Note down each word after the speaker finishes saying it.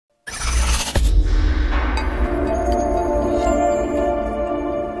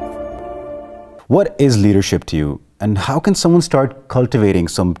What is leadership to you? And how can someone start cultivating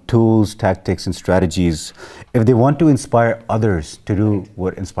some tools, tactics, and strategies if they want to inspire others to do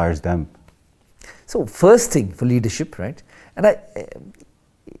what inspires them? So first thing for leadership, right,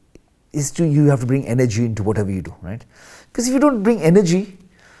 you have to bring energy into whatever you do, right? Because if you don't bring energy,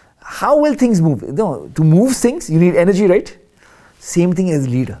 how will things move? No, to move things, you need energy, right? Same thing as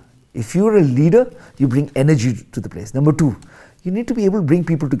leader. If you're a leader, you bring energy to the place. Number two, you need to be able to bring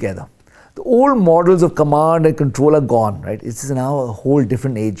people together. The old models of command and control are gone, right? It's now a whole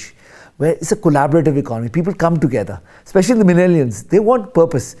different age where it's a collaborative economy. People come together, especially the millennials. They want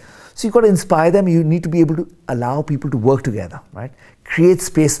purpose. So you've got to inspire them. You need to be able to allow people to work together, right? Create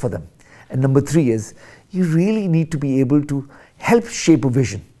space for them. And number three is you really need to be able to help shape a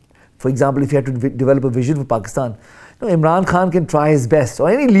vision. For example, if you have to develop a vision for Pakistan, Imran Khan can try his best, or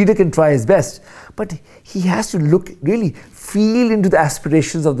any leader can try his best, but he has to really feel into the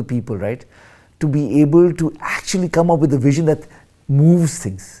aspirations of the people, right? To be able to actually come up with a vision that moves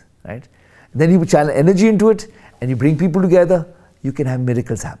things, right? And then you channel energy into it and you bring people together, you can have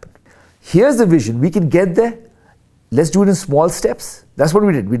miracles happen. Here's the vision, we can get there. Let's do it in small steps. That's what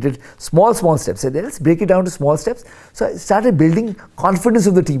we did. We did small steps. Said, let's break it down to small steps. So I started building confidence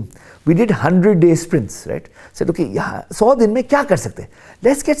of the team. We did 100-day sprints, right? Said, okay, 100 दिन में क्या कर सकते?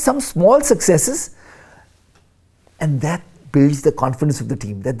 Let's get some small successes, and that builds the confidence of the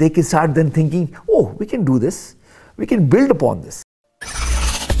team, that they can start then thinking, oh, we can do this. We can build upon this.